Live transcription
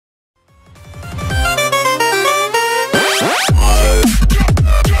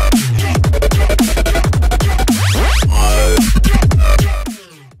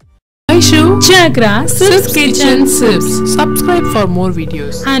Vinagre Sips Kitchen Sips. Subscribe for more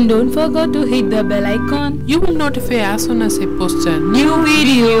videos. And don't forget to hit the bell icon. You will notify as soon as I post a new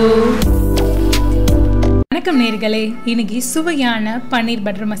video. வணக்கம் நேயர்களே, இன்னைக்கு சுவையான பன்னீர்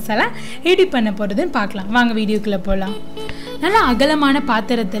butter masala எப்படி பண்ண போறதுன்னு பார்க்கலாம். வாங்க வீடியோக்குள்ள போலாம். நல்ல அகலமான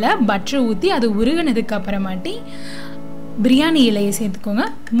பாத்திரத்துல பட்டர் ஊத்தி அது உருகுனதுக்கு அப்புறமாட்டி பிரியாணி இலையை சேர்த்துக்கோங்க.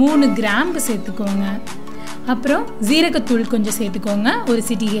 3 கிராம்பு சேர்த்துக்கோங்க. அப்புறம் ஜீரகத்தூள் கொஞ்சம் சேர்த்துக்கோங்க, ஒரு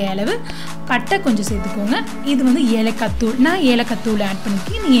சிட்டிகை அளவு. பட்டை கொஞ்சம் சேர்த்துக்கோங்க. இது வந்து ஏலக்காய் தூள். நான் ஏலக்காய் தூள் ஆட்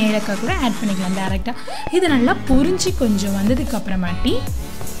பண்ணிக்கேன், நீங்கள் ஏலக்காய் கூட ஆட் பண்ணிக்கலாம் டேரெக்டாக. இது நல்லா பொரிஞ்சு கொஞ்சம் வந்ததுக்கு அப்புறமாட்டி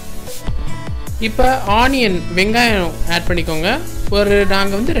இப்போ ஆனியன் வெங்காயம் ஆட் பண்ணிக்கோங்க.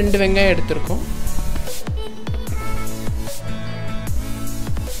 நாங்கள் வந்து 2 வெங்காயம் எடுத்துருக்கோம்.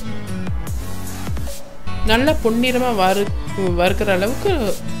 நல்லா பொன்னிறமாக வறுக்கிற அளவுக்கு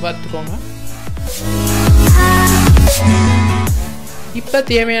வறுத்துக்கோங்க. இப்போ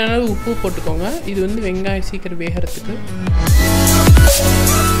தேவையான அளவு உப்பு போட்டுக்கோங்க. இது வந்து வெங்காயம் சீக்கிரம் வேகிறதுக்கு.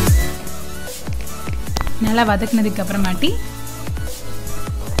 நல்லா வதக்குனதுக்கு அப்புறமாட்டி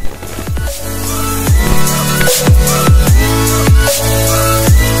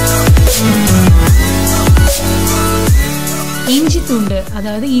இஞ்சி தூண்டு,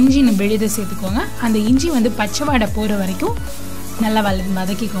 அதாவது இஞ்சி விழுத சேர்த்துக்கோங்க. அந்த இஞ்சி வந்து பச்சை வாடை போகிற வரைக்கும் நல்லா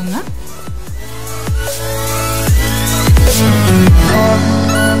வதக்கிக்கோங்க.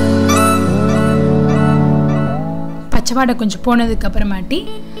 பச்சை வாடை கொஞ்சம் போனதுக்கு அப்புறமாட்டி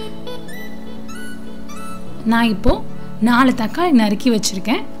நான் இப்போ 4 தக்காளி நறுக்கி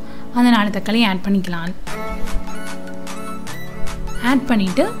வச்சிருக்கேன். அந்த 4 தக்காளியும் ஆட் பண்ணிக்கலாம். ஆட்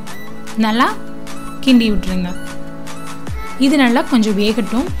பண்ணிட்டு நல்லா கிண்டி விட்டுருங்க. இது நல்லா கொஞ்சம்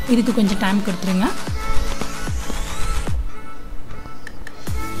வேகட்டும், இதுக்கு கொஞ்சம் டைம் கொடுத்துருங்க.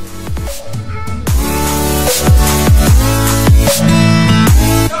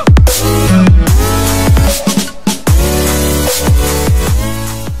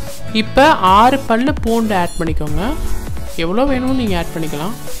 இப்போ 6 பல்லு பூண்டு ஆட் பண்ணிக்கோங்க. எவ்வளோ வேணும்னு நீங்கள் ஆட்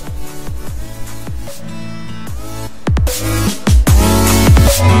பண்ணிக்கலாம்.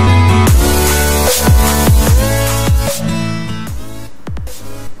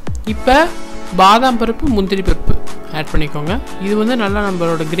 இப்போ பாதாம் பருப்பு முந்திரி பருப்பு ஆட் பண்ணிக்கோங்க. இது வந்து நல்லா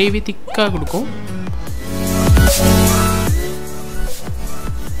நம்மளோட கிரேவி திக்காக கொடுக்கும்.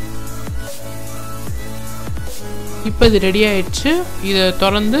 இப்போ இது ரெடி ஆயிடுச்சு. இதை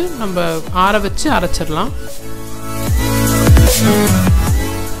திறந்து நம்ம ஆற வச்சு அரைச்சிடலாம்.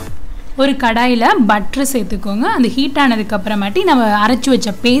 ஒரு கடாயில் பட்டர் சேர்த்துக்கோங்க. அந்த ஹீட் ஆனதுக்கு அப்புறமாட்டி நம்ம அரைச்சி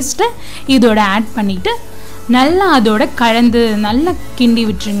வச்ச பேஸ்ட்டை இதோட ஆட் பண்ணிவிட்டு நல்லா அதோட கலந்து நல்லா கிண்டி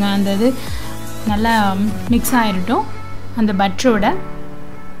விட்டுருங்க. அந்த இது நல்லா மிக்ஸ் ஆகிடட்டும் அந்த பட்டரோட.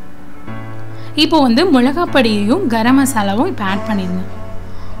 இப்போ வந்து மிளகாப்பொடியையும் கரம் மசாலாவும் இப்போ ஆட் பண்ணிடுங்க.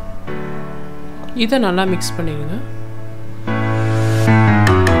 இதை நல்லா மிக்ஸ் பண்ணிடுங்க.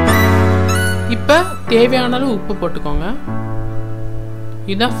 இப்போ தேவையான அளவு உப்பு போட்டுக்கோங்க.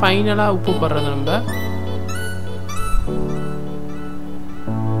 இதுதான் ஃபைனலாக உப்பு போடுறது. நம்ம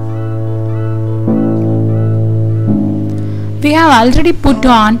we have already put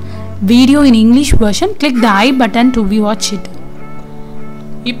on video in English version. Click the I button to watch it.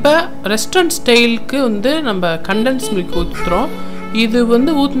 இப்போ ரெஸ்டாரண்ட் ஸ்டைலுக்கு வந்து நம்ம கண்டென்ஸ் மில்க் ஊற்றுறோம். இது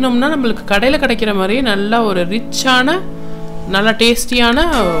வந்து ஊற்றினோம்னா நம்மளுக்கு கடையில் கிடைக்கிற மாதிரியே நல்லா ஒரு ரிச்சான நல்லா டேஸ்டியான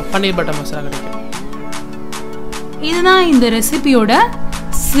பன்னீர் பட்டர் மசாலா கிடைக்கும். இதுதான் இந்த ரெசிபியோட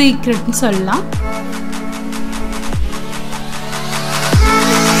சீக்ரெட்னு சொல்லலாம்.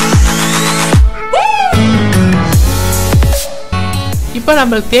 இப்போ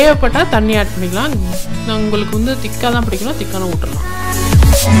நம்மளுக்கு தேவைப்பட்டால் தண்ணி ஆட் பண்ணிக்கலாம். உங்களுக்கு வந்து திக்காக தான் பிடிக்கணும், திக்கான ஊற்றலாம்.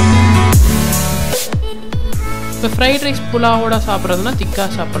 இப்போ ஃப்ரைட் ரைஸ் புலாவோட சாப்பிட்றதுனா திக்காக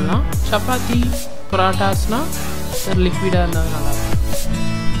சாப்பிட்லாம். சப்பாத்தி பரோட்டாஸ்னால் லிக்விடாக இருந்தால் நல்லாயிருக்கும்.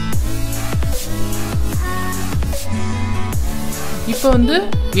 இப்போ வந்து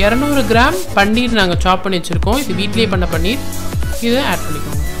 200 கிராம் பன்னீர் நாங்கள் சாப் பண்ணி வச்சுருக்கோம். இது வீட்லேயே பண்ண பன்னீர். இதை ஆட்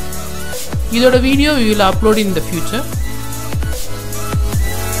பண்ணிக்கோங்க. இதோட video we will upload in the future.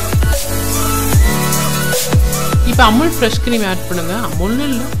 இப்போ அமுல் ஃப்ரெஷ் க்ரீம் ஆட் பண்ணுங்கள். அமுல்னு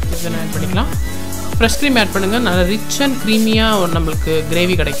இல்லை, இதை ஆட் பண்ணிக்கலாம். ஃப்ரெஷ் க்ரீம் ஆட் பண்ணுங்கள். நல்லா ரிச் அண்ட் க்ரீமியாக நம்மளுக்கு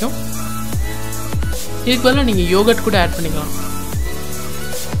கிரேவி கிடைக்கும். இதுக்கு பதிலாக நீங்கள் யோகர்ட் கூட ஆட் பண்ணிக்கலாம்.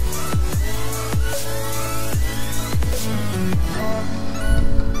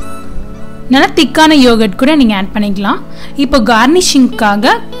 நல்லா திக்கான யோகர்ட் கூட நீங்கள் ஆட் பண்ணிக்கலாம். இப்போ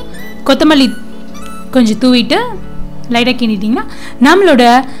கார்னிஷிங்காக கொத்தமல்லி கொஞ்சம் தூவிட்டு லைட்டாக கிண்டிட்டிங்கன்னா நம்மளோட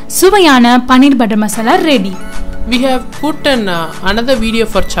சுவையான பன்னீர் butter masala ready. We have put another video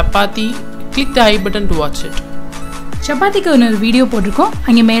for chapati. Click the I button to watch it. சப்பாத்திக்கு ஒரு வீடியோ போட்டிருக்கோம்,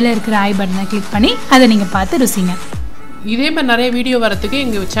 அங்கே மேலே இருக்கிற ஐ பட்டனை கிளிக் பண்ணி அதை நீங்கள் பார்த்து ருசிங்க. இதே மாதிரி நிறைய வீடியோ வரதுக்கு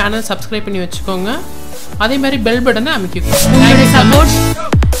எங்கள் சேனல் சப்ஸ்கிரைப் பண்ணி வச்சுக்கோங்க. அதே மாதிரி பெல் பட்டனை அமைக்கிக்கோங்க.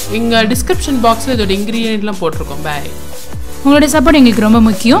 எங்கள் டிஸ்கிரிப்ஷன் பாக்ஸில் இதோட இன்க்ரீடியன்ட்லாம் போட்டிருக்கோம். பாய். உங்களுடைய சப்போர்ட் எங்களுக்கு ரொம்ப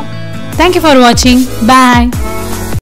முக்கியம். தேங்க்யூ ஃபார் வாட்சிங். பாய்.